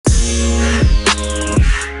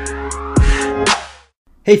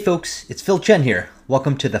Hey folks, it's Phil Chen here.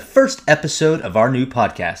 Welcome to the first episode of our new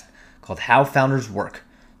podcast called How Founders Work,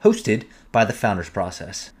 hosted by The Founders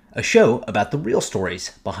Process, a show about the real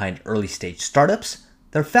stories behind early stage startups,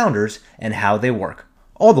 their founders, and how they work,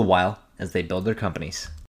 all the while as they build their companies.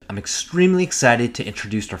 I'm extremely excited to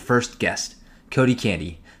introduce our first guest, Cody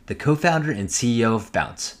Candy, the co-founder and CEO of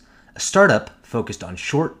Bounce, a startup focused on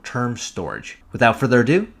short-term storage. Without further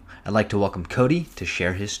ado, I'd like to welcome Cody to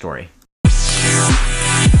share his story.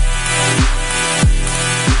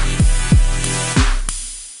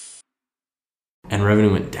 And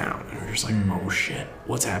revenue went down. And we were just like, oh shit,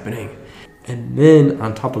 what's happening? And then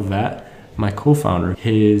on top of that, my co-founder,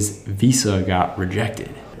 his visa got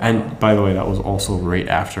rejected. And by the way, that was also right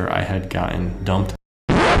after I had gotten dumped.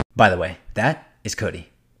 By the way, that is Cody.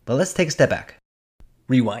 But let's take a step back.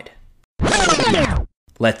 Rewind.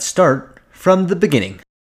 Let's start from the beginning.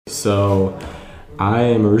 So I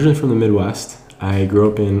am originally from the Midwest. I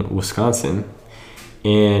grew up in Wisconsin.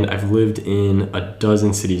 And I've lived in a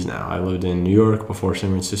dozen cities now. I lived in New York before San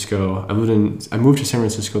Francisco. I moved to San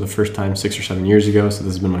Francisco the first time 6 or 7 years ago, so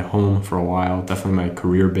this has been my home for a while, definitely my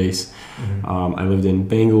career base. I lived in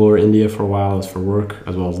Bangalore, India for a while as for work,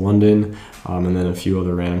 as well as London, and then a few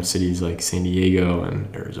other random cities like San Diego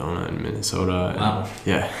and Arizona and Minnesota. Wow.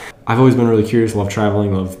 Yeah. I've always been really curious, love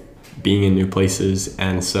traveling, love being in new places,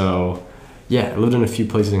 and so yeah, I lived in a few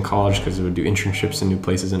places in college because I would do internships in new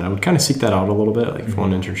places, and I would kind of seek that out a little bit. Like if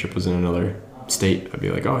one internship was in another state, I'd be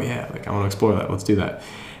like, oh yeah, like I want to explore that. Let's do that.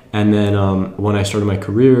 And then when I started my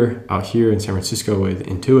career out here in San Francisco with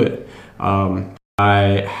Intuit,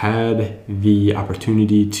 I had the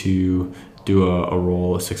opportunity to do a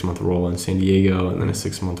 6-month role in San Diego, and then a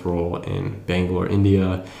 6-month role in Bangalore,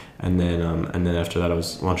 India. And then after that, I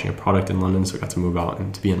was launching a product in London, so I got to move out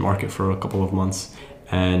and to be in market for a couple of months.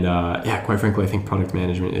 And quite frankly, I think product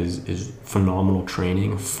management is phenomenal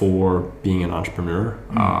training for being an entrepreneur.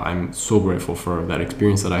 I'm so grateful for that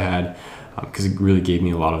experience that I had because it really gave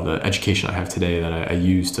me a lot of the education I have today that I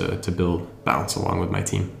use to build Bounce along with my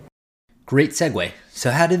team. Great segue.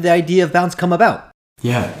 So how did the idea of Bounce come about?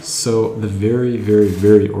 Yeah, so the very, very,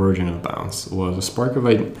 very origin of Bounce was a spark of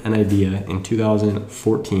an idea in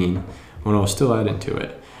 2014 when I was still at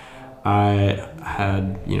Intuit. I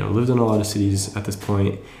had, lived in a lot of cities at this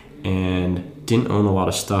point and didn't own a lot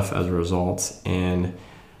of stuff as a result, and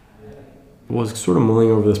was sort of mulling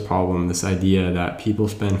over this problem, this idea that people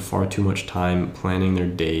spend far too much time planning their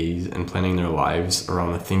days and planning their lives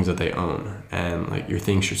around the things that they own. And like your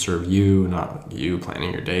things should serve you, not you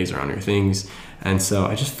planning your days around your things. And so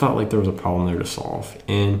I just felt like there was a problem there to solve.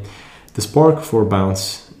 And the spark for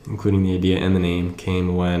Bounce, including the idea and the name,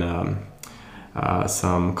 came when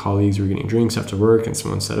some colleagues were getting drinks after work, and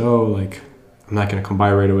someone said, I'm not going to come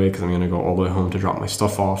by right away because I'm going to go all the way home to drop my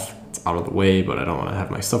stuff off. It's out of the way, but I don't want to have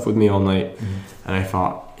my stuff with me all night. And I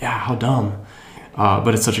thought, yeah, how dumb.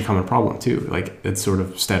 But it's such a common problem too. Like it's sort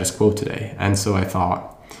of status quo today. And so I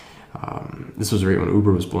thought, this was right when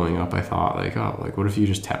Uber was blowing up. I thought what if you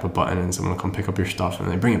just tap a button and someone will come pick up your stuff and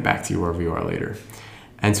they bring it back to you wherever you are later.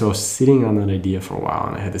 And so I was sitting on that idea for a while,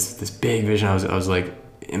 and I had this big vision. I was like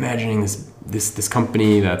imagining this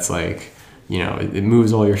company that's like, it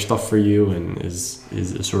moves all your stuff for you and is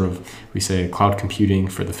sort of, we say, cloud computing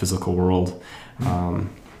for the physical world.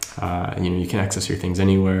 You can access your things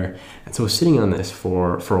anywhere. And so I was sitting on this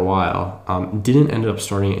for a while. Didn't end up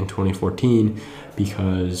starting it in 2014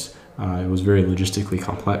 because it was very logistically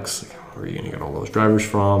complex. Like, where are you going to get all those drivers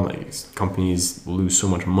from? Like, companies lose so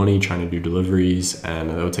much money trying to do deliveries,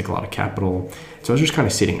 and it would take a lot of capital. So I was just kind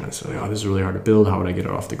of sitting on it. So this is really hard to build. How would I get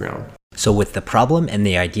it off the ground? So with the problem and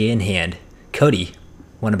the idea in hand, Cody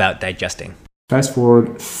went about digesting. Fast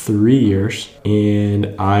forward 3 years,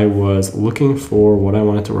 and I was looking for what I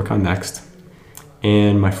wanted to work on next.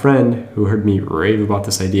 And my friend, who heard me rave about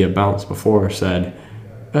this idea of Bounce before, said,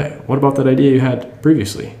 hey, what about that idea you had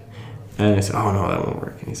previously? And I said, oh no, that won't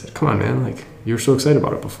work. And he said, come on, man, like you were so excited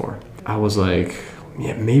about it before. I was like,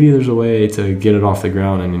 yeah, maybe there's a way to get it off the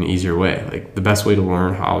ground in an easier way. Like the best way to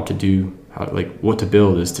learn what to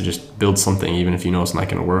build is to just build something, even if you know it's not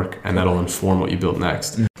going to work, and that'll inform what you build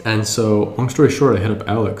next. And so long story short, I hit up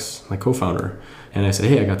Alex, my co-founder, and I said,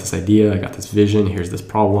 hey, I got this idea, I got this vision, here's this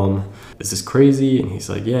problem. Is this crazy? And he's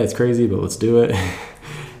like, yeah, it's crazy, but let's do it.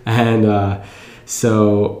 And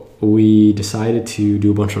so we decided to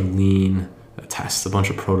do a bunch of lean tests, a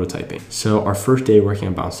bunch of prototyping. So our first day working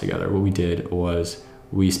on Bounce together, what we did was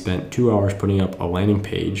we spent 2 hours putting up a landing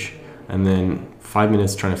page and then 5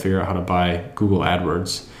 minutes trying to figure out how to buy Google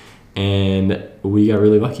AdWords. And we got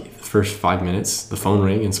really lucky. The first 5 minutes, the phone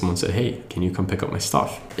rang and someone said, hey, can you come pick up my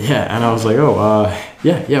stuff? Yeah, and I was like,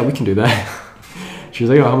 yeah, we can do that. She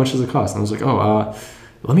was like, oh, how much does it cost? And I was like, oh,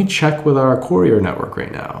 let me check with our courier network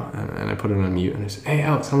right now. And I put it on mute and I said, hey,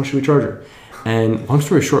 Alex, how much should we charge her? And long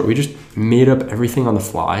story short, we just made up everything on the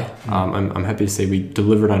fly. I'm happy to say we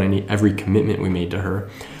delivered on every commitment we made to her.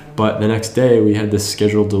 But the next day we had this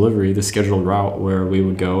scheduled delivery, this scheduled route where we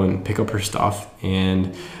would go and pick up her stuff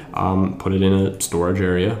and put it in a storage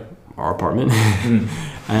area, our apartment,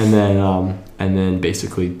 and then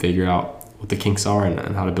basically figure out what the kinks are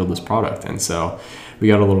and how to build this product. And so we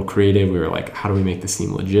got a little creative. We were like, how do we make this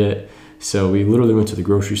seem legit? So we literally went to the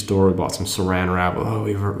grocery store, we bought some saran wrap.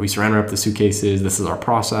 We saran wrapped the suitcases. This is our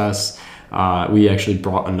process. We actually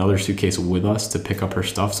brought another suitcase with us to pick up her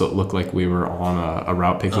stuff, so it looked like we were on a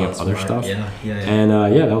route picking up other stuff. Yeah. And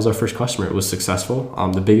that was our first customer. It was successful.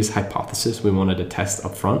 The biggest hypothesis we wanted to test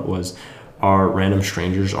up front was, are random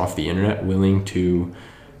strangers off the internet willing to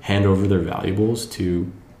hand over their valuables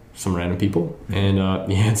to some random people? And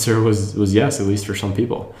the answer was yes, at least for some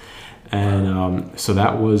people. And so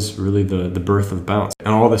that was really the birth of Bounce. And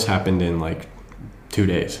all this happened in like 2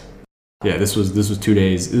 days. Yeah, this was 2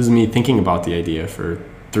 days. This was me thinking about the idea for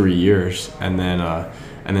 3 years, and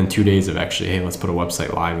then 2 days of actually, hey, let's put a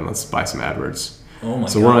website live and let's buy some AdWords. Oh my god.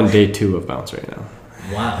 So we're on day 2 of Bounce right now.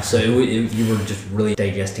 Wow. So you were just really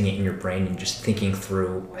digesting it in your brain and just thinking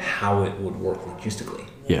through how it would work logistically.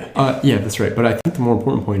 Yeah. That's right. But I think the more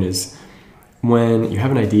important point is when you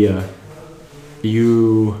have an idea,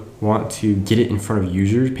 you want to get it in front of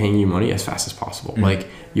users paying you money as fast as possible. Mm-hmm. Like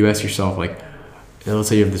you ask yourself, like, let's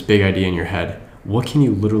say you have this big idea in your head. What can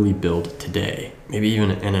you literally build today, maybe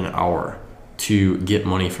even in an hour, to get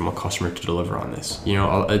money from a customer to deliver on this? You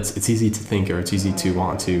know, it's easy to think, or it's easy to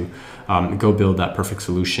want to go build that perfect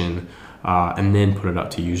solution and then put it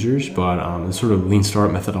out to users. But the sort of lean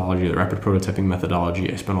startup methodology, the rapid prototyping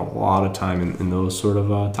methodology, I spent a lot of time in those sort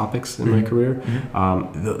of topics in my career.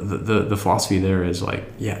 The philosophy there is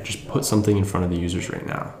like, just put something in front of the users right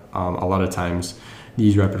now. A lot of times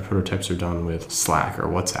these rapid prototypes are done with Slack or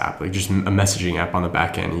WhatsApp, like just a messaging app on the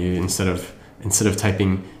back end. You instead of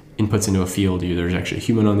typing inputs into a field, there's actually a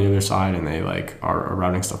human on the other side, and they like are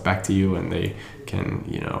routing stuff back to you, and they can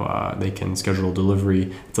they can schedule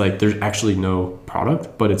delivery. It's like there's actually no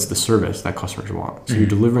product, but it's the service that customers want. So you're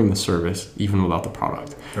delivering the service even without the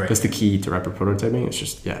product. Right. That's the key to rapid prototyping. It's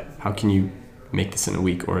just how can you make this in a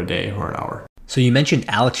week or a day or an hour? So you mentioned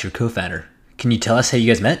Alex, your co-founder. Can you tell us how you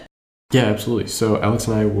guys met? Yeah, absolutely. So Alex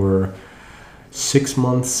and I were 6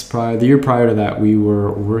 months prior, the year prior to that, we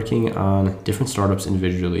were working on different startups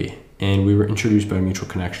individually, and we were introduced by a mutual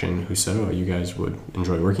connection who said, oh, you guys would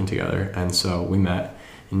enjoy working together. And so we met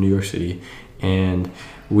in New York City, and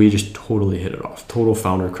we just totally hit it off. Total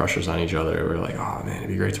founder crushes on each other. We were like, oh man, it'd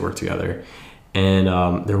be great to work together. And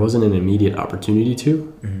there wasn't an immediate opportunity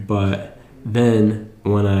to, but then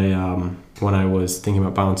when I was thinking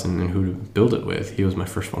about Bounce and who to build it with, he was my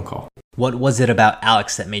first phone call. What was it about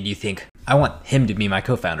Alex that made you think, I want him to be my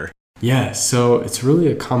co-founder? Yeah, so it's really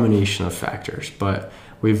a combination of factors, but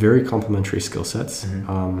we have very complementary skill sets.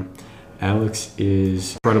 Alex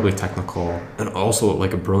is incredibly technical and also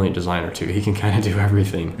like a brilliant designer too. He can kind of do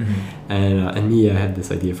everything. And me, I had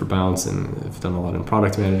this idea for Bounce, and I've done a lot in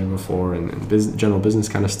product management before and general business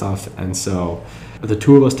kind of stuff. And so the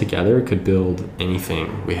two of us together could build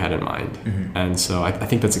anything we had in mind. And so I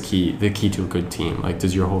think that's the key to a good team. Like,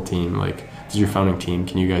 does your whole team, does your founding team,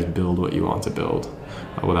 can you guys build what you want to build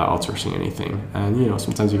without outsourcing anything? And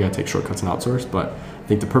sometimes you gotta take shortcuts and outsource, but I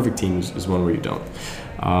think the perfect team is one where you don't.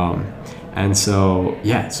 And so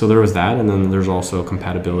there was that, and then there's also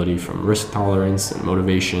compatibility from risk tolerance and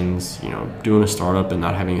motivations. Doing a startup and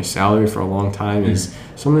not having a salary for a long time is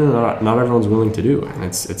something that not everyone's willing to do, and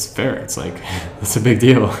it's fair. It's like it's a big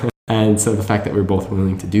deal. And so the fact that we're both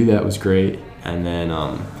willing to do that was great. And then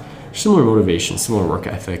similar motivation, similar work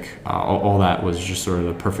ethic, all that was just sort of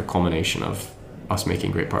the perfect culmination of us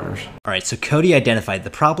making great partners. All right, so Cody identified the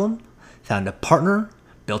problem, found a partner,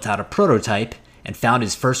 built out a prototype, and found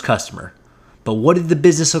his first customer. But what did the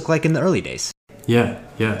business look like in the early days?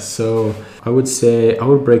 Yeah. So I would say I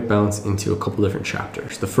would break Bounce into a couple different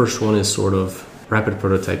chapters. The first one is sort of rapid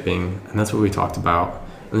prototyping, and that's what we talked about.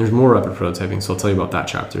 And there's more rapid prototyping, so I'll tell you about that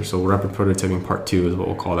chapter. So rapid prototyping part 2 is what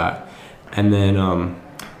we'll call that. And then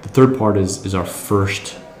the third part is our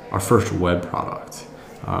first web product.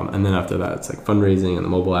 And then after that, it's like fundraising and the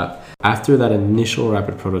mobile app. After that initial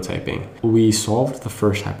rapid prototyping, we solved the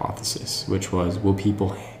first hypothesis, which was, will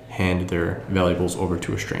people hand their valuables over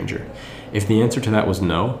to a stranger? If the answer to that was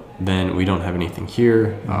no, then we don't have anything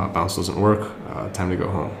here. Bounce doesn't work. Time to go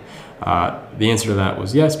home. The answer to that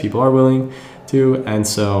was yes, people are willing to. And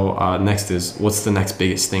so next is, what's the next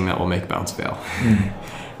biggest thing that will make Bounce fail?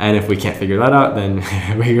 And if we can't figure that out, then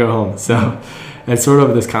we go home. So it's sort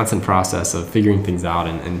of this constant process of figuring things out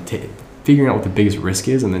and figuring out what the biggest risk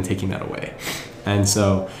is and then taking that away. And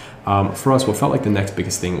so for us, what felt like the next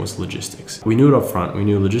biggest thing was logistics. We knew it up front. We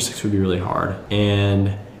knew logistics would be really hard.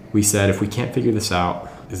 And we said, if we can't figure this out,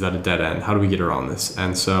 is that a dead end? How do we get around this?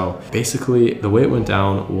 And so basically the way it went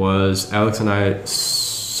down was Alex and I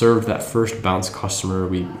served that first Bounce customer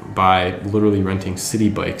by literally renting city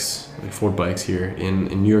bikes, like Ford bikes here in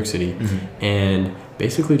New York City, and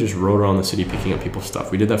basically just rode around the city picking up people's stuff.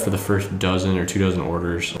 We did that for the first dozen or 2 dozen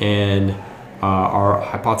orders. And our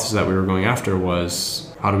hypothesis that we were going after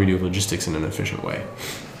was, how do we do logistics in an efficient way?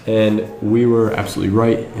 And we were absolutely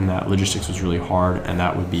right in that logistics was really hard, and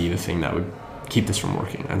that would be the thing that would keep this from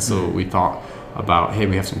working. And so we thought about, hey,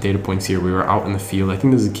 we have some data points here. We were out in the field. I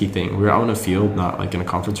think this is a key thing. We were out in the field, not like in a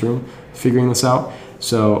conference room, figuring this out.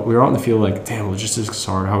 So we were out in the field like, damn, logistics is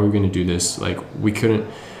hard. How are we going to do this? Like we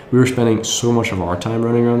were spending so much of our time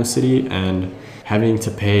running around the city and having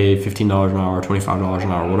to pay $15 an hour, $25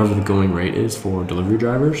 an hour, whatever the going rate is for delivery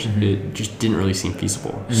drivers. It just didn't really seem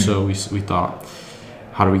feasible. So we thought,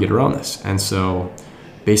 how do we get around this? And so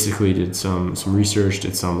basically did some research,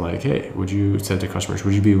 did some like, hey, said to customers,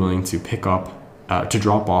 would you be willing to pick up, to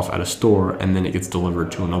drop off at a store and then it gets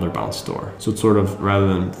delivered to another Bounce store? So it's sort of, rather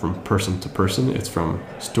than from person to person, it's from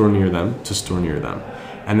store near them to store near them.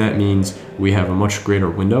 And that means we have a much greater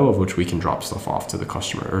window of which we can drop stuff off to the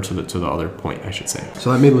customer, or to the other point, I should say.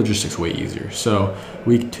 So that made logistics way easier. So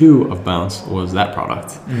week 2 of Bounce was that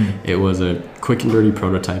product. It was a quick and dirty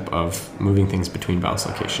prototype of moving things between Bounce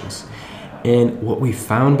locations. And what we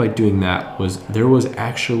found by doing that was there was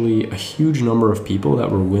actually a huge number of people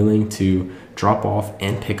that were willing to drop off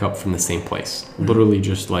and pick up from the same place. Literally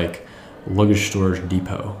just like luggage storage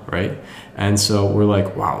depot, right? And so we're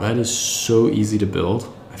like, wow, that is so easy to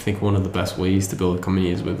build. I think one of the best ways to build a company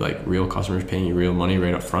is with like real customers paying you real money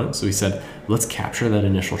right up front. So we said, let's capture that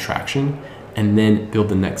initial traction and then build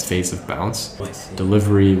the next phase of Bounce,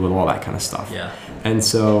 delivery with all that kind of stuff. Yeah. And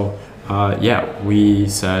so, we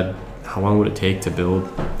said, how long would it take to build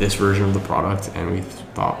this version of the product? And we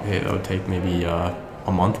thought, hey, that would take maybe a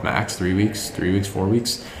month max, 3 weeks, 4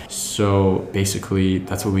 weeks. So basically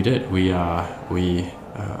that's what we did. We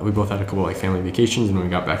both had a couple like family vacations, and when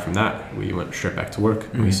we got back from that, we went straight back to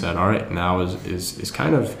work. And we said, all right, now is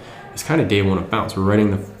kind of day one of Bounce. We're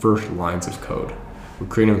writing the first lines of code. We're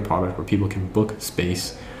creating a product where people can book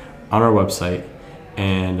space on our website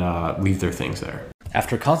and leave their things there.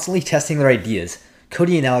 After constantly testing their ideas,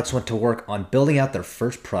 Cody and Alex went to work on building out their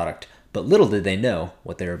first product, but little did they know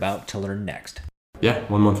what they were about to learn next. Yeah,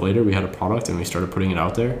 1 month later, we had a product and we started putting it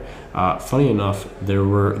out there. Funny enough, there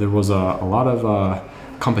was a lot of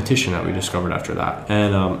competition that we discovered after that.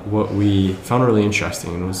 And what we found really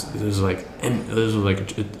interesting was this was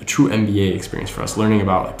like a true MBA experience for us, learning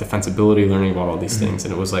about like defensibility, learning about all these things.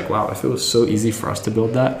 And it was like, wow, if it was so easy for us to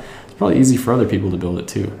build that, it's probably easy for other people to build it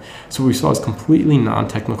too. So we saw as completely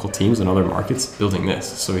non-technical teams in other markets building this.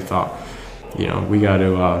 So we thought, we got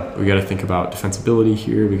to think about defensibility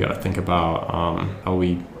here. We got to think about how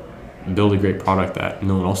we build a great product that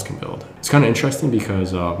no one else can build. It's kind of interesting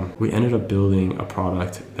because we ended up building a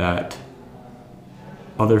product that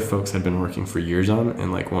other folks had been working for years on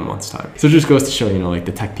in like 1 month's time. So it just goes to show, like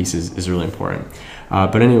the tech piece is really important.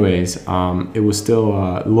 But anyways, it was still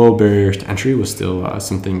low barriers to entry was still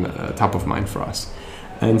something top of mind for us.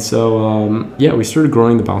 And so, we started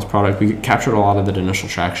growing the Bounce product. We captured a lot of that initial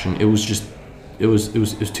traction. It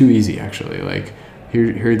was too easy, actually. Like,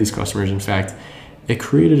 here are these customers. In fact, it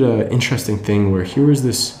created an interesting thing where here was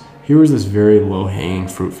this very low-hanging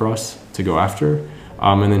fruit for us to go after,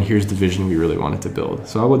 and then here's the vision we really wanted to build.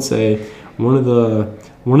 So I would say one of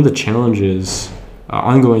the challenges,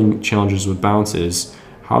 ongoing challenges with Bounce is,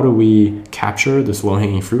 how do we capture this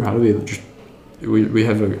low-hanging fruit? How do we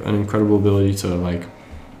have an incredible ability to like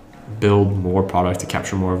build more product to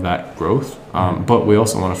capture more of that growth, but we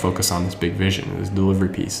also want to focus on this big vision, this delivery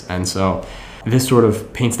piece. And so this sort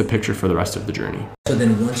of paints the picture for the rest of the journey. So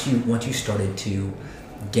then once you started to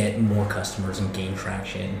get more customers and gain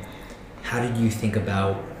traction, how did you think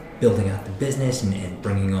about building out the business and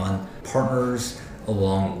bringing on partners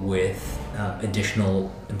along with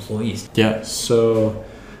additional employees? Yeah, so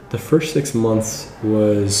the first 6 months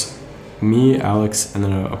was me, Alex, and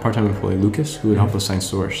then a part-time employee, Lucas, who would help us sign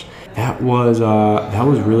stores. That was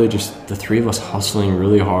really just the three of us hustling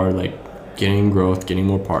really hard, like getting growth, getting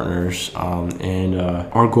more partners. And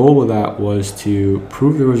our goal with that was to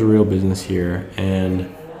prove there was a real business here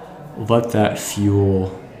and let that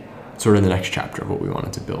fuel sort of the next chapter of what we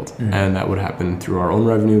wanted to build. And that would happen through our own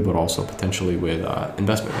revenue, but also potentially with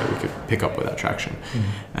investment that we could pick up with that traction.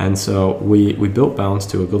 And so we built Bounce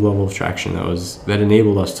to a good level of traction that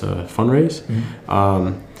enabled us to fundraise.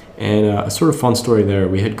 And a sort of fun story there,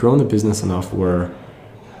 we had grown the business enough where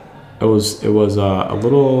it was a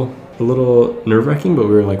little nerve-wracking, but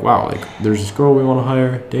we were like, wow, like there's this girl we want to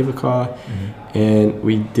hire, Devika, and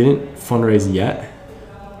we didn't fundraise yet.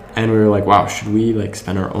 And we were like, wow, should we like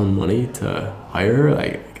spend our own money to hire her?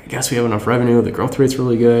 Like, I guess we have enough revenue. The growth rate's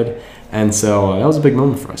really good. And so that was a big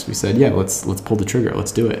moment for us. We said, yeah, let's pull the trigger.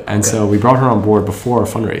 Let's do it. And so we brought her on board before our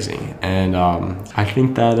fundraising. And I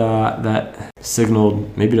think that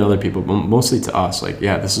signaled maybe to other people, but mostly to us, like,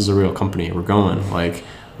 yeah, this is a real company. We're going. Like,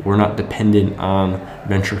 we're not dependent on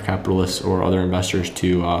venture capitalists or other investors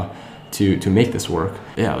to make this work.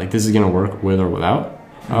 Yeah, like this is going to work with or without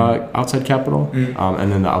outside capital.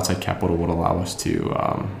 And then the outside capital would allow us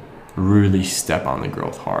to really step on the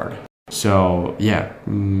growth hard. So yeah,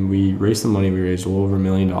 we raised the money. We raised a little over $1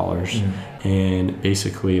 million, and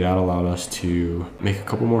basically that allowed us to make a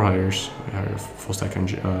couple more hires. We hired a full stack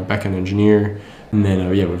backend engineer, and then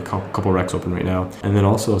we have a couple recs open right now, and then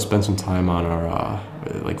also spend some time on our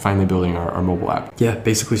finally building our mobile app. Yeah,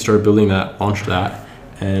 basically started building that, launched that,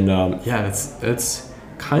 and that's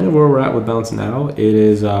kind of where we're at with Bounce now. It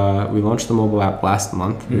is we launched the mobile app last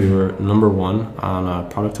month. We were number 1 on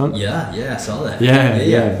Product Hunt. Yeah, I saw that.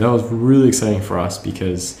 Yeah, that was really exciting for us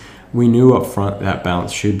because we knew up front that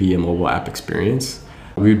Bounce should be a mobile app experience.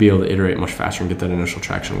 We would be able to iterate much faster and get that initial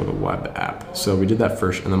traction with a web app. So we did that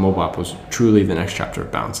first, and the mobile app was truly the next chapter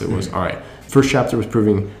of Bounce. It was, all right, first chapter was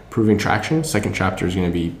proving traction. Second chapter is going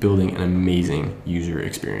to be building an amazing user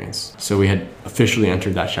experience. So we had officially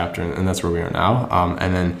entered that chapter, and that's where we are now.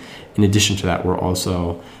 And then in addition to that, we're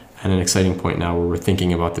also at an exciting point now where we're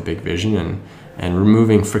thinking about the big vision and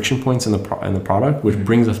removing friction points in the product, which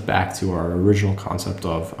brings us back to our original concept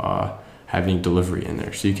of having delivery in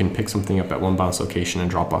there. So you can pick something up at one Bounce location and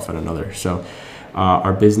drop off at another. So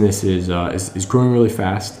our business is growing really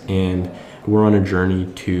fast, and we're on a journey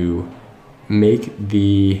to make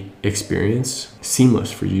the experience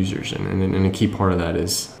seamless for users. And a key part of that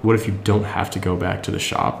is, what if you don't have to go back to the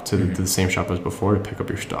shop, to the same shop as before, to pick up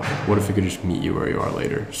your stuff? What if it could just meet you where you are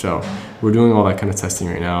later? So we're doing all that kind of testing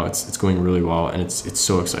right now. It's going really well, and it's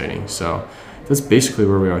so exciting. So that's basically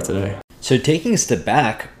where we are today. So taking a step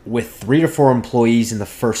back, with 3 to 4 employees in the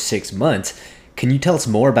first 6 months, can you tell us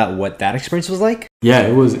more about what that experience was like? Yeah,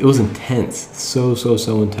 it was intense. So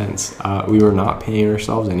intense. We were not paying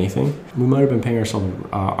ourselves anything. We might have been paying ourselves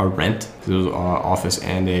our rent, because it was our office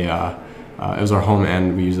and it was our home,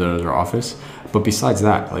 and we used it as our office. But besides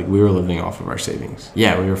that, like, we were living off of our savings.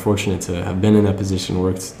 Yeah, we were fortunate to have been in that position,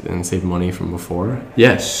 worked and saved money from before.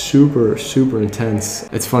 Yeah, super intense.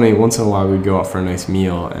 It's funny, once in a while we'd go out for a nice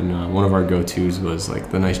meal, and one of our go-tos was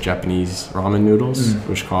like the nice Japanese ramen noodles,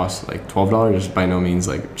 which cost like $12, just by no means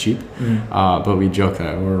like cheap. But we joke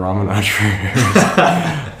that we're ramen entrepreneurs.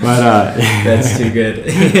 But that's too good.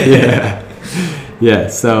 Yeah,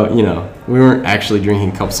 so, we weren't actually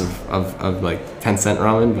drinking cups of like 10-cent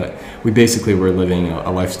ramen, but we basically were living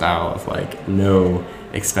a lifestyle of like no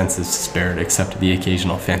expenses spared except the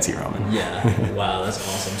occasional fancy ramen. Yeah, wow, that's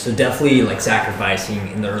awesome. So definitely like sacrificing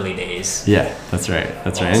in the early days. Yeah, that's right.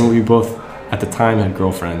 Awesome. And we both at the time had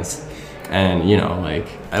girlfriends, and like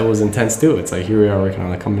it was intense too. It's like, here we are working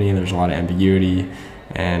on a company, and there's a lot of ambiguity,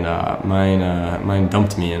 and mine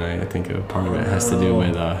dumped me, and I think a part of it has to do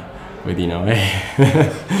with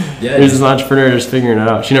there's an entrepreneur just figuring it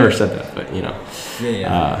out. She never said that, but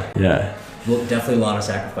yeah. Well, definitely a lot of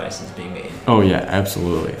sacrifices being made. Oh yeah,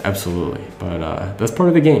 absolutely. But that's part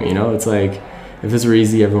of the game, It's like, if this were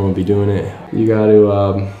easy, everyone would be doing it. You got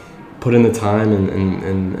to put in the time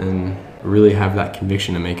and really have that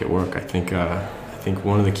conviction to make it work. I think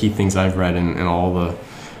one of the key things I've read in all the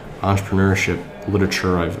entrepreneurship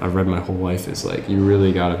literature I've read my whole life is like, you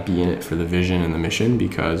really got to be in it for the vision and the mission,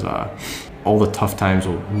 because all the tough times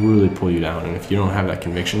will really pull you down, and if you don't have that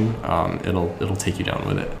conviction, it'll take you down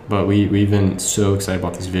with it. But we've been so excited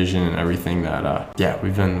about this vision and everything that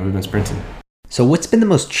we've been sprinting. So what's been the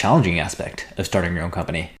most challenging aspect of starting your own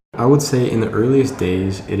company? I would say in the earliest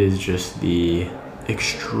days, it is just the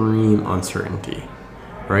extreme uncertainty,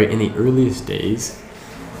 right? In the earliest days,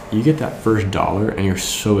 you get that first dollar and you're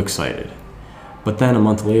so excited. But then a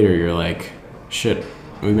month later, you're like, shit,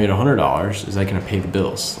 we made $100. Is that going to pay the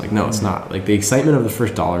bills? Like, no, it's not. Like, the excitement of the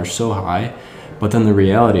first dollar is so high, but then the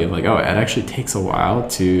reality of like, oh, it actually takes a while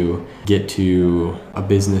to get to a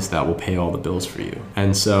business that will pay all the bills for you.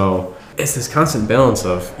 And so it's this constant balance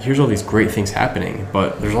of here's all these great things happening,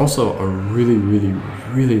 but there's also a really, really,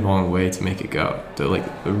 really long way to make it go, like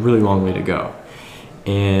a really long way to go.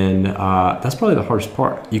 And that's probably the hardest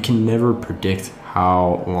part. You can never predict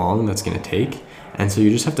how long that's going to take. And so you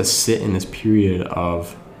just have to sit in this period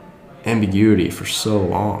of ambiguity for so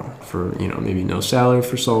long, for, you know, maybe no salary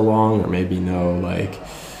for so long, or maybe no, like,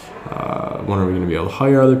 when are we going to be able to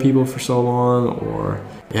hire other people for so long, or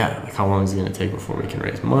like how long is it going to take before we can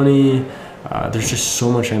raise money? There's just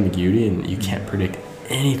so much ambiguity, and you can't predict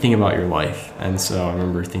anything about your life. And so I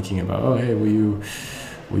remember thinking about, oh, hey, will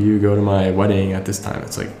you go to my wedding at this time?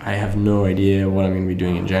 It's like, I have no idea what I'm going to be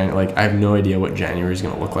doing in January. Like, I have no idea what January is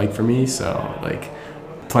going to look like for me. So, like,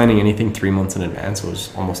 planning anything 3 months in advance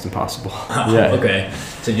was almost impossible. Yeah. Okay.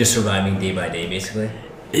 So just surviving day by day, basically?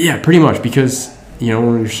 Yeah, pretty much. Because, you know,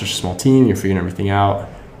 when you're such a small team, you're figuring everything out.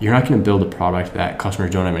 You're not going to build a product that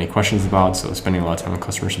customers don't have any questions about. So spending a lot of time on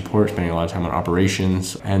customer support, spending a lot of time on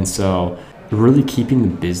operations. And so really keeping the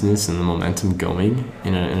business and the momentum going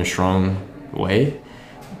in a strong way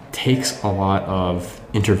takes a lot of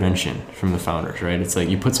intervention from the founders, right? It's like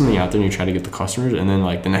you put something out there and you try to get the customers, and then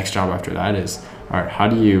like the next job after that is, all right, how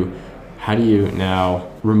do you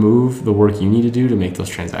now remove the work you need to do to make those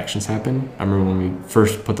transactions happen? I remember when we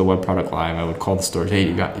first put the web product live, I would call the stores, hey,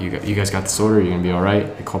 you guys got this order, you're gonna be all right.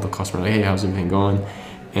 I called the customer, like, hey, how's everything going?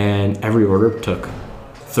 And every order took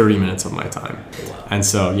 30 minutes of my time. And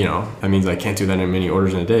so, you know, that means I can't do that in many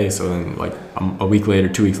orders in a day. So then like a week later,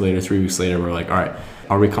 2 weeks later, 3 weeks later, we're like, all right,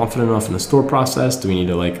 are we confident enough in the store process? Do we need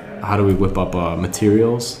to how do we whip up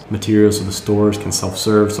materials so the stores can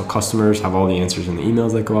self-serve, so customers have all the answers in the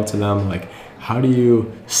emails that go out to them? Like, how do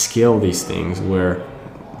you scale these things where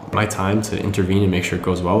my time to intervene and make sure it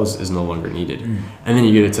goes well is no longer needed? And then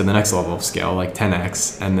you get it to the next level of scale, like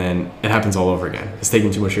 10x, and then it happens all over again. It's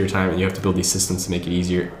taking too much of your time, and you have to build these systems to make it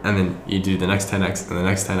easier. And then you do the next 10x and the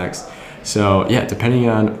next 10x. So yeah, depending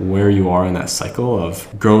on where you are in that cycle of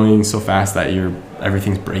growing so fast that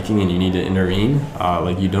everything's breaking and you need to intervene,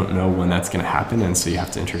 like you don't know when that's going to happen, and so you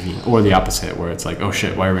have to intervene. Or the opposite, where it's like, oh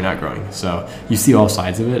shit, why are we not growing? So you see all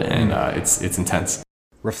sides of it, and it's intense.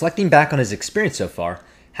 Reflecting back on his experience so far,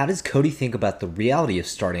 how does Cody think about the reality of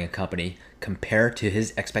starting a company compared to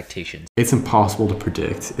his expectations? It's impossible to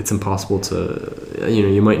predict. It's impossible to,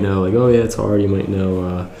 you might know like, oh yeah, it's hard. You might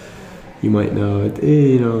know,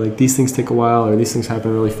 like these things take a while, or these things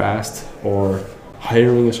happen really fast, or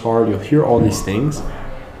hiring is hard. You'll hear all these things,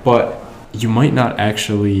 but you might not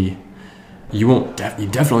actually, you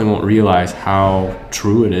definitely won't realize how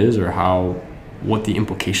true it is, or what the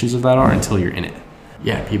implications of that are until you're in it.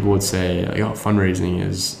 Yeah, people would say, like, oh, fundraising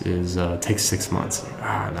is takes 6 months.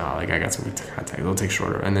 No, like I got some contact, it'll take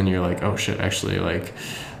shorter. And then you're like, oh shit, actually, like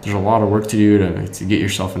there's a lot of work to do to get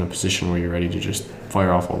yourself in a position where you're ready to just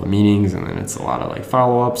fire off all the meetings, and then it's a lot of like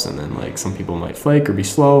follow-ups, and then like some people might flake or be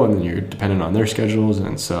slow, and then you're dependent on their schedules.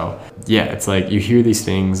 And so yeah, it's like you hear these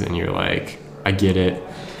things and you're like, I get it,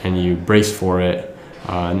 and you brace for it.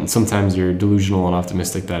 And sometimes you're delusional and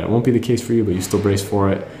optimistic that it won't be the case for you, but you still brace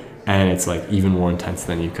for it. And it's like even more intense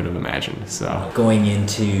than you could have imagined. So going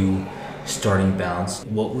into starting Bounce,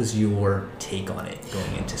 what was your take on it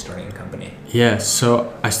going into starting a company? Yeah,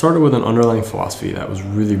 so I started with an underlying philosophy that was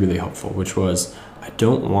really, really helpful, which was I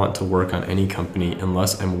don't want to work on any company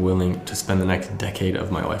unless I'm willing to spend the next decade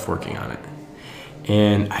of my life working on it.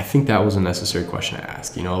 And I think that was a necessary question to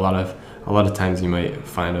ask. You know, a lot of times you might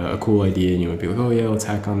find a cool idea and you might be like, oh yeah, let's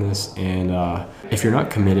hack on this. And if you're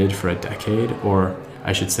not committed for a decade, or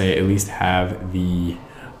I should say at least have the,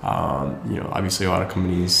 obviously a lot of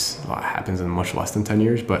companies, a lot happens in much less than 10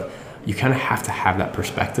 years, but you kind of have to have that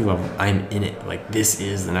perspective of I'm in it. Like this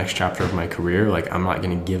is the next chapter of my career. Like I'm not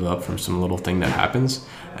going to give up from some little thing that happens.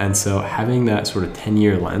 And so having that sort of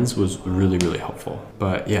 10-year lens was really, really helpful.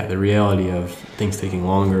 But yeah, the reality of things taking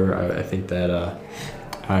longer, I think that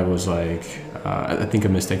I was like, I think a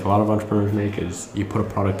mistake a lot of entrepreneurs make is you put a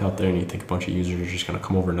product out there and you think a bunch of users are just going to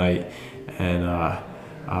come overnight. And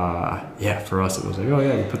for us, it was like, oh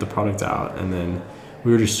yeah, we put the product out, and then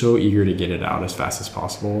we were just so eager to get it out as fast as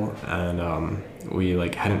possible, and we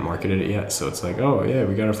like hadn't marketed it yet. So it's like, oh yeah,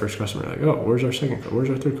 we got our first customer. Like, oh, where's our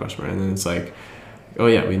third customer? And then it's like, oh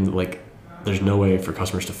yeah, there's no way for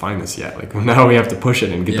customers to find this yet. Like now we have to push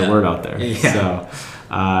it and get the word out there. Yeah. So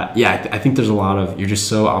I think there's a lot of, you're just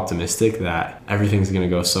so optimistic that everything's going to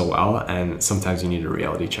go so well, and sometimes you need to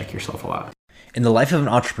reality check yourself a lot. In the life of an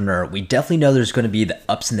entrepreneur, we definitely know there's going to be the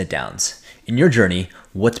ups and the downs. In your journey,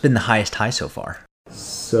 what's been the highest high so far?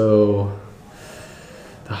 So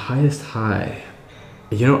the highest high,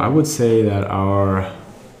 I would say that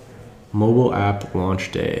mobile app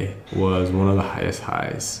launch day was one of the highest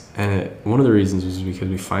highs. And one of the reasons was because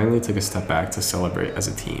we finally took a step back to celebrate as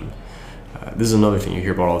a team. This is another thing you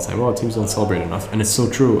hear about all the time. Well, teams don't celebrate enough. And it's so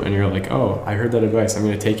true. And you're like, oh, I heard that advice. I'm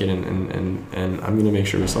going to take it and I'm going to make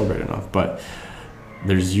sure we celebrate enough. But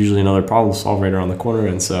there's usually another problem to solve right around the corner.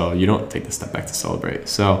 And so you don't take the step back to celebrate.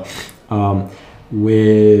 So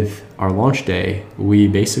with our launch day, we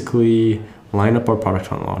basically lined up our Product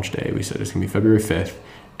Hunt launch day. We said it's going to be February 5th.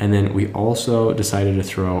 And then we also decided to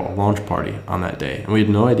throw a launch party on that day. And we had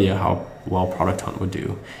no idea how well Product Hunt would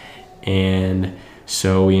do. And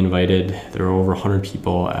so we invited, there were over 100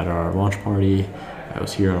 people at our launch party. I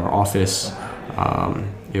was here in our office.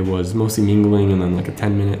 It was mostly mingling and then like a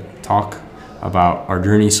 10-minute talk about our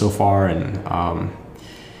journey so far. And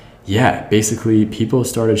basically people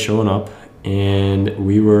started showing up and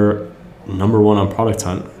we were number one on Product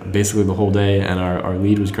Hunt basically the whole day. And our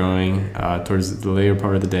lead was growing towards the later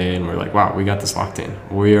part of the day. And we're like, wow, we got this locked in.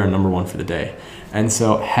 We are number one for the day. And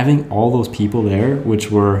so having all those people there, which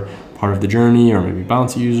were part of the journey or maybe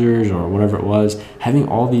Bounce users or whatever it was, having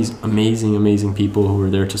all these amazing people who were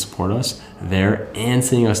there to support us there and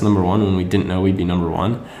seeing us number one when we didn't know we'd be number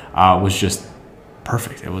one was just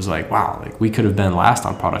perfect. It was like, wow, like we could have been last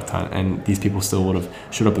on Product Hunt and these people still would have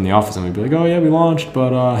showed up in the office and we'd be like, oh yeah, we launched,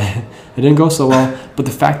 but it didn't go so well. But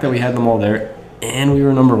the fact that we had them all there and we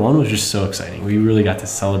were number one was just so exciting. We really got to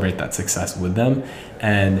celebrate that success with them.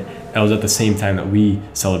 And it was at the same time that we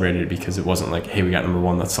celebrated it because it wasn't like, hey, we got number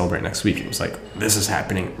one, let's celebrate next week. It was like, this is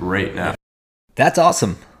happening right now. That's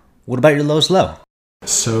awesome. What about your lowest low?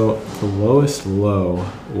 So the lowest low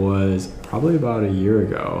was probably about a year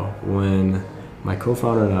ago when my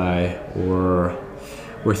co-founder and I were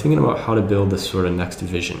thinking about how to build this sort of next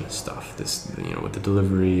vision stuff, this, with the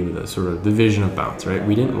delivery, with the sort of the vision of Bounce, right?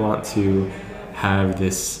 We didn't want to have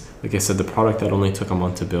this, like I said, the product that only took a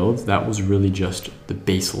month to build, that was really just the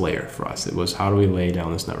base layer for us. It was how do we lay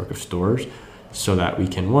down this network of stores so that we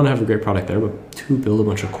can, one, have a great product there, but two, build a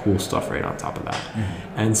bunch of cool stuff right on top of that.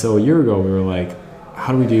 Mm-hmm. And so a year ago, we were like,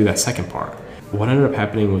 how do we do that second part? What ended up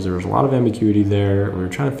happening was there was a lot of ambiguity there. We were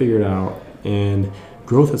trying to figure it out, and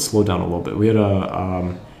growth had slowed down a little bit. We had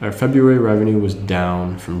our February revenue was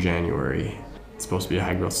down from January. It's supposed to be a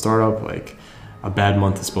high growth startup. Like a bad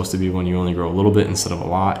month is supposed to be when you only grow a little bit instead of a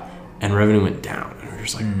lot. And revenue went down. And we were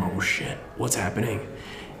just like, oh shit, what's happening?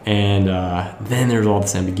 And then there's all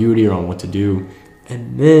this ambiguity around what to do.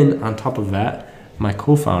 And then on top of that, my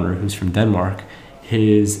co-founder, who's from Denmark,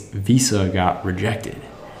 his visa got rejected.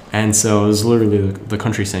 And so it was literally the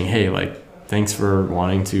country saying, hey, like, thanks for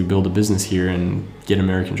wanting to build a business here and get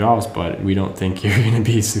American jobs, but we don't think you're going to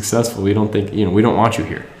be successful. We don't think, we don't want you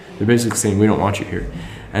here. They're basically saying, we don't want you here.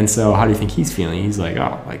 And so how do you think he's feeling? He's like,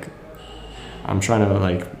 oh, like, I'm trying to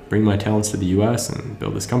like bring my talents to the US and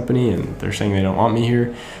build this company, and they're saying they don't want me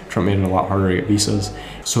here. Trump made it a lot harder to get visas.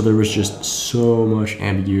 So there was just so much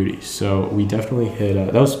ambiguity. So we definitely hit,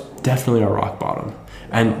 that was definitely our rock bottom.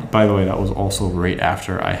 And by the way, that was also right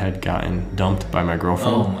after I had gotten dumped by my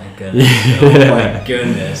girlfriend. Oh my goodness. Oh my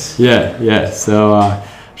goodness. Yeah. So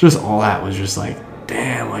just all that was just like,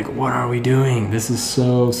 damn, like, what are we doing? This is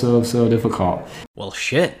so difficult. Well,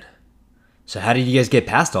 shit. So how did you guys get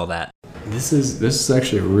past all that? This is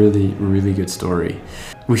actually a really good story.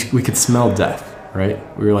 We could smell death, right?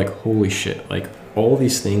 We were like, holy shit, like all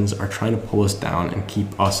these things are trying to pull us down and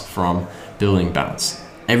keep us from building Bounce.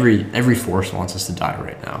 Every force wants us to die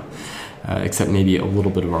right now, except maybe a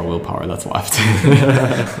little bit of our willpower that's left.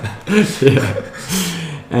 Yeah.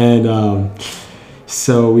 And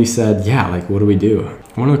so we said, yeah, like, what do we do?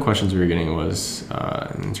 One of the questions we were getting was,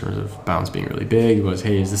 in terms of Bounce being really big, was,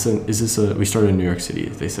 hey, is this a, we started in New York City.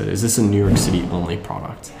 They said, is this a New York City only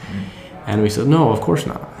product? Mm-hmm. And we said, no, of course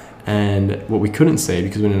not. And what we couldn't say,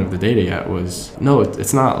 because we didn't have the data yet, was, no,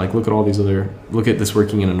 it's not. Like, look at this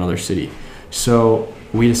working in another city. So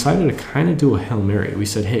we decided to kind of do a Hail Mary. We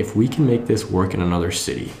said, hey, if we can make this work in another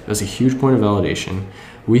city, that's a huge point of validation.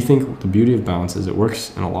 We think the beauty of Bounce is it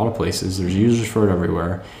works in a lot of places. There's users for it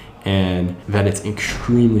everywhere, and that it's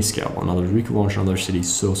extremely scalable. In other words, we could launch in other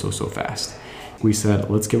cities so fast. We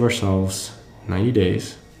said, let's give ourselves 90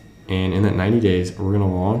 days. And in that 90 days, we're going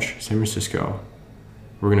to launch San Francisco.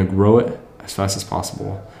 We're going to grow it as fast as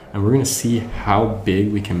possible. And we're going to see how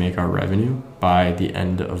big we can make our revenue by the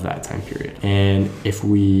end of that time period. And if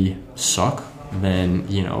we suck, then,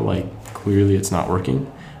 clearly it's not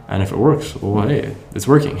working. And if it works, well, hey, it's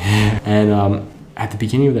working. And at the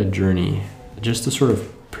beginning of that journey, just to sort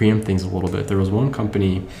of preempt things a little bit, there was one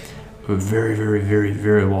company, a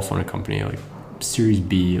very well-funded company, like Series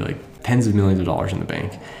B, like tens of millions of dollars in the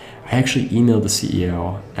bank. I actually emailed the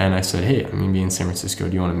CEO and I said, hey, I'm going to be in San Francisco.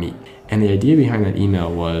 Do you want to meet? And the idea behind that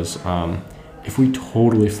email was, if we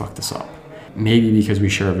totally fuck this up, maybe because we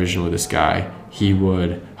share a vision with this guy, he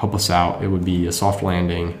would help us out. It would be a soft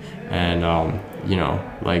landing, and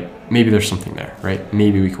like maybe there's something there, right?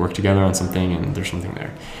 Maybe we could work together on something, and there's something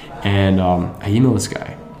there. And I emailed this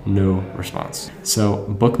guy, no response. So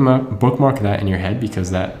bookmark that in your head,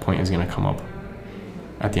 because that point is going to come up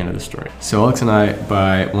at the end of the story. So Alex and I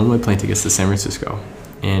buy one-way plane tickets to San Francisco,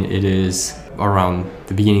 and it is around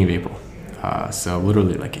the beginning of April, so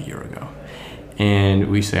literally like a year ago. And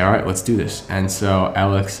we say, all right, let's do this. And so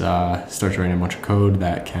Alex starts writing a bunch of code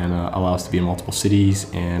that can allow us to be in multiple cities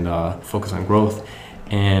and focus on growth.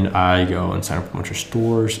 And I go and sign up a bunch of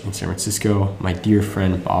stores in San Francisco. My dear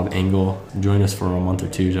friend Bob Engel joined us for a month or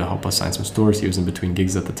two to help us sign some stores. He was in between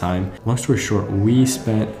gigs at the time. Long story short, we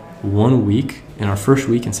spent 1 week. In our first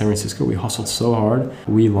week in San Francisco, we hustled so hard.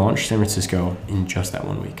 We launched San Francisco in just that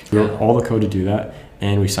 1 week. We wrote all the code to do that,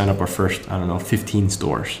 and we signed up our first, 15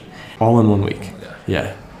 stores. All in 1 week.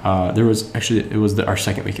 Yeah. It was our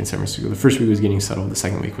second week in San Francisco. The first week was getting settled. The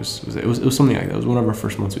second week was something like that. It was one of our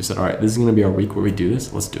first months. We said, all right, this is going to be our week where we do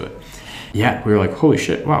this. Let's do it. Yeah. We were like, holy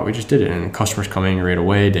shit. Wow. We just did it. And customers coming right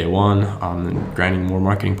away, day one, and grinding more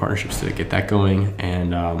marketing partnerships to get that going.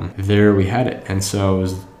 And there we had it. And so it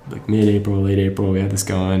was like mid-April, late April, we had this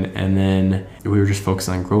going. And then we were just focused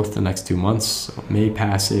on growth the next 2 months. So May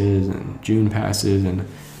passes and June passes. And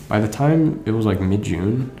by the time it was like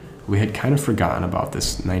mid-June, we had kind of forgotten about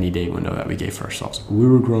this 90-day window that we gave for ourselves. We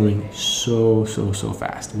were growing so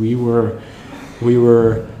fast. We were,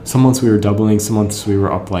 some months we were doubling, some months we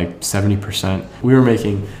were up like 70%. We were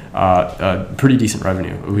making pretty decent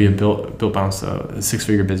revenue. We had built Bounce a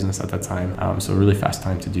six-figure business at that time, so a really fast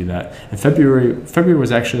time to do that. And February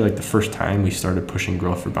was actually like the first time we started pushing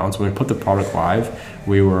growth for Bounce. When we put the product live,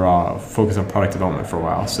 we were focused on product development for a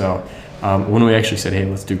while. So when we actually said, hey,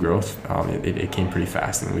 let's do growth, it came pretty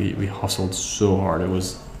fast, and we hustled so hard. It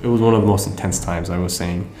was one of the most intense times. I was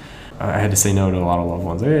saying, I had to say no to a lot of loved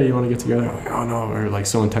ones. Hey, you want to get together? I'm like, oh no, we're like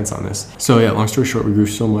so intense on this. So yeah, long story short, we grew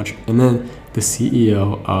so much. And then the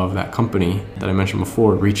CEO of that company that I mentioned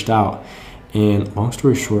before reached out, and long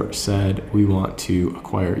story short said, we want to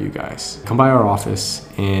acquire you guys. Come by our office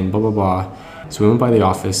and blah, blah, blah. So we went by the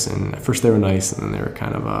office, and at first they were nice, and then they were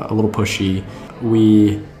kind of a little pushy.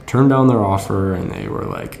 We turned down their offer, and they were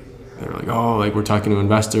like, oh, like we're talking to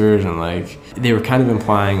investors, and like they were kind of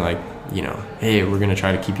implying like, hey, we're gonna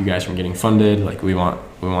try to keep you guys from getting funded. Like we want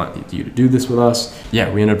you to do this with us.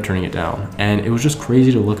 Yeah, we ended up turning it down, and it was just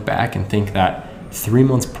crazy to look back and think that 3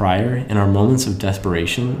 months prior, in our moments of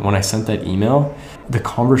desperation, when I sent that email, the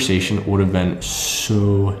conversation would have been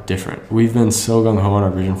so different. We've been so gung-ho on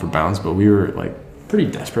our vision for Bounce, but we were like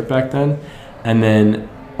pretty desperate back then, and then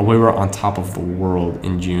we were on top of the world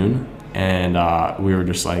in June, and we were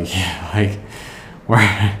just like, yeah,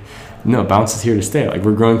 like no, Bounce is here to stay. Like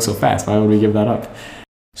we're growing so fast. Why would we give that up?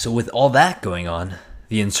 So with all that going on,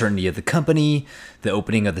 the uncertainty of the company, the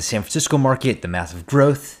opening of the San Francisco market, the massive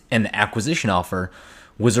growth, and the acquisition offer,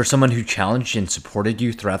 was there someone who challenged and supported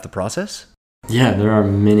you throughout the process? Yeah, there are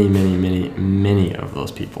many of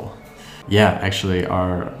those people. Yeah, actually,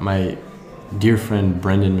 my dear friend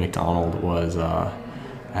Brendan McDonald was,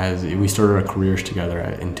 as we started our careers together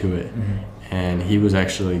at Intuit, and he was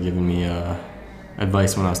actually giving me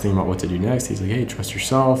advice when I was thinking about what to do next. He's like, hey, trust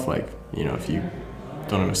yourself. Like, if you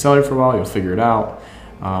don't have a salary for a while, you'll figure it out.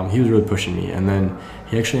 He was really pushing me. And then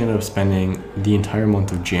he actually ended up spending the entire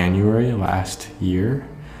month of January last year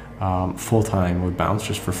full time with Bounce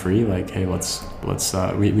just for free. Like, hey,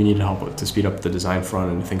 we need help to speed up the design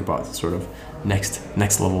front and think about sort of next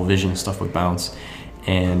level vision stuff with Bounce.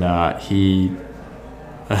 And he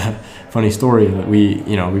funny story that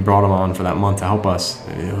we brought him on for that month to help us.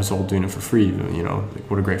 It was all doing it for free, like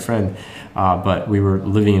what a great friend. But we were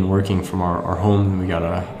living and working from our home, and we got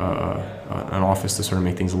an office to sort of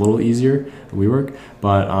make things a little easier. We work,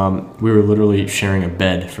 but we were literally sharing a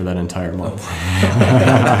bed for that entire month.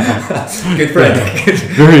 Good friend.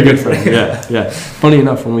 Very good friend. Yeah. Funny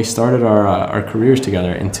enough, when we started our careers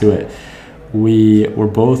together into it, we were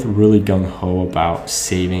both really gung-ho about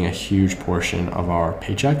saving a huge portion of our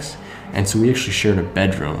paychecks. And so we actually shared a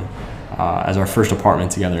bedroom as our first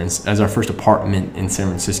apartment together, as our first apartment in San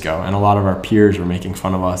Francisco. And a lot of our peers were making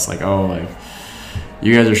fun of us, like, oh, like,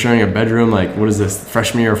 you guys are sharing a bedroom? Like, what is this,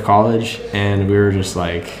 freshman year of college? And we were just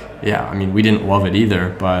like, yeah, I mean, we didn't love it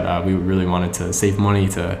either, but we really wanted to save money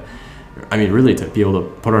to be able to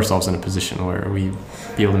put ourselves in a position where we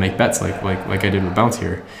be able to make bets like I did with Bounce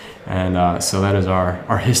here. And so that is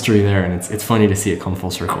our history there, and it's funny to see it come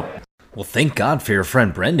full circle. Well, thank God for your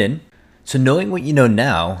friend Brendan. So knowing what you know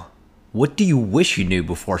now, What do you wish you knew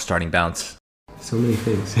before starting Bounce? So many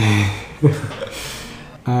things.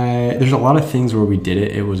 There's a lot of things where we did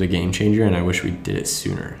it. It was a game changer, and I wish we did it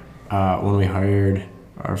sooner. When we hired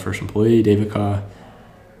our first employee, Davica,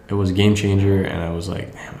 it was a game changer, and I was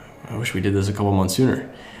like, man, I wish we did this a couple months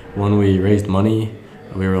sooner. When we raised money,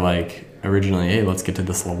 we were like, originally, hey, let's get to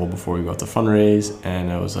this level before we go out to fundraise.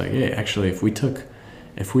 And I was like, hey, actually, if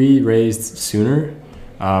we raised sooner,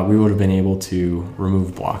 we would have been able to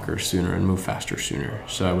remove blockers sooner and move faster sooner.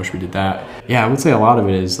 So I wish we did that. Yeah, I would say a lot of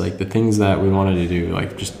it is like the things that we wanted to do,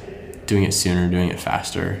 like just doing it sooner, doing it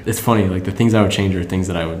faster. It's funny, like the things I would change are things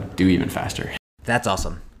that I would do even faster. That's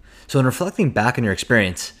awesome. So in reflecting back on your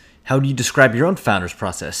experience, how do you describe your own founder's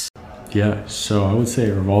process? Yeah, so I would say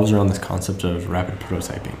it revolves around this concept of rapid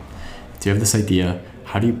prototyping. So you have this idea,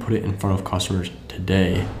 how do you put it in front of customers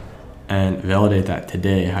today and validate that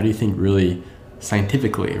today? How do you think really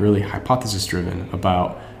scientifically, really hypothesis driven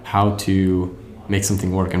about how to make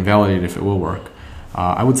something work and validate if it will work?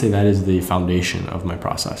 I would say that is the foundation of my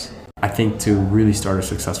process. I think to really start a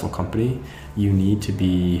successful company, you need to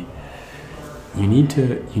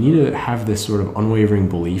have this sort of unwavering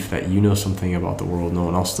belief that you know something about the world no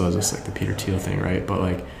one else does. It's like the Peter Thiel thing, right? But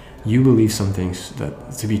like you believe something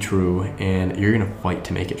that to be true, and you're gonna fight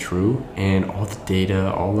to make it true. And all the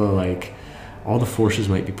data, all the forces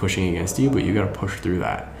might be pushing against you, but you got to push through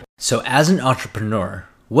that. So as an entrepreneur,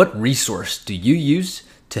 what resource do you use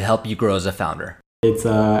to help you grow as a founder? It's,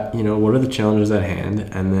 what are the challenges at hand?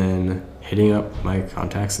 And then hitting up my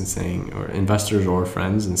contacts and saying, or investors or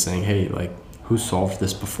friends and saying, hey, like, who solved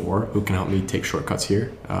this before? Who can help me take shortcuts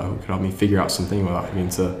here? Who can help me figure out something without having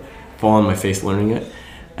to fall on my face learning it?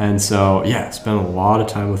 And so, yeah, spend a lot of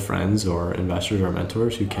time with friends or investors or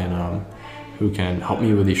mentors who can help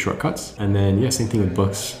me with these shortcuts. And then, yeah, same thing with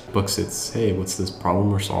books. Books, it's, hey, what's this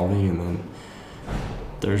problem we're solving? And then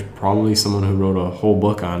there's probably someone who wrote a whole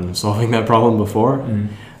book on solving that problem before.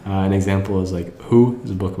 Mm-hmm. An example is like Who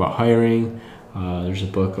is a book about hiring. There's a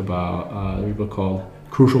book called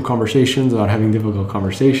Crucial Conversations, about having difficult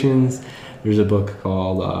conversations. There's a book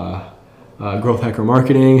called Growth Hacker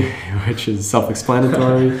Marketing, which is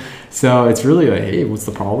self-explanatory. So it's really like, hey, what's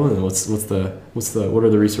the problem, and what are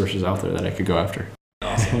the resources out there that I could go after?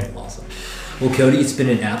 Awesome. Well, Cody, it's been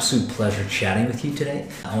an absolute pleasure chatting with you today.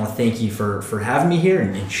 I want to thank you for having me here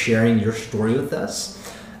and sharing your story with us.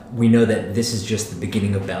 We know that this is just the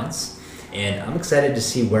beginning of Bounce, and I'm excited to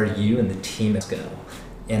see where you and the team go.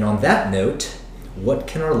 And on that note, what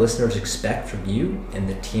can our listeners expect from you and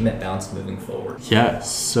the team at Bounce moving forward? Yeah,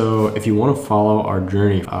 so if you want to follow our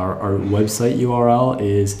journey, our website URL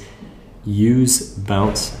is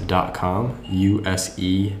usebounce.com,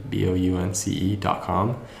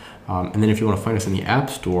 usebounce.com. And then if you want to find us in the App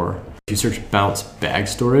Store, if you search Bounce Bag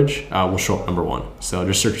Storage, we'll show up number 1. So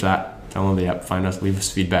just search that, download the app, find us, leave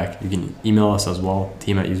us feedback. You can email us as well,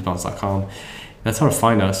 team@usebounce.com. That's how to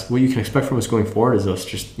find us. What you can expect from us going forward is us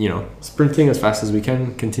just, sprinting as fast as we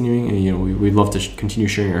can, continuing. And, we'd love to continue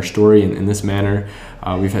sharing our story in this manner.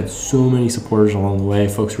 We've had so many supporters along the way,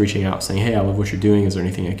 folks reaching out saying, hey, I love what you're doing. Is there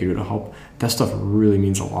anything I could do to help? That stuff really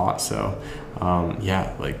means a lot. So,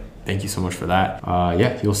 thank you so much for that.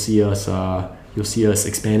 You'll see us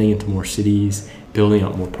expanding into more cities, building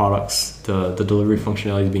out more products. The delivery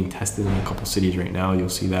functionality is being tested in a couple cities right now. You'll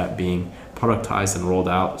see that being productized and rolled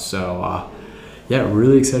out. So,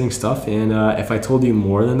 really exciting stuff. And if I told you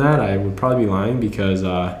more than that, I would probably be lying, because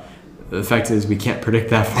the fact is we can't predict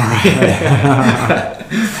that far ahead.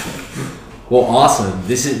 Well, awesome.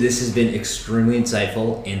 This has been extremely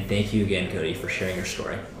insightful, and thank you again, Cody, for sharing your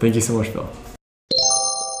story. Thank you so much, Bill.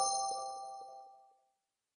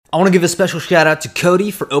 I want to give a special shout out to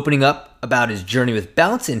Cody for opening up about his journey with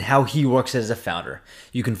Bounce and how he works as a founder.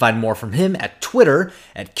 You can find more from him at Twitter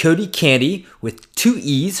at Cody Candy with 2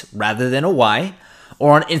 E's rather than a Y,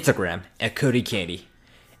 or on Instagram at Cody Candy.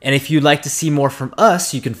 And if you'd like to see more from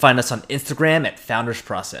us, you can find us on Instagram at Founders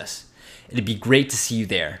Process. It'd be great to see you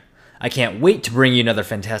there. I can't wait to bring you another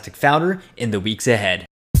fantastic founder in the weeks ahead.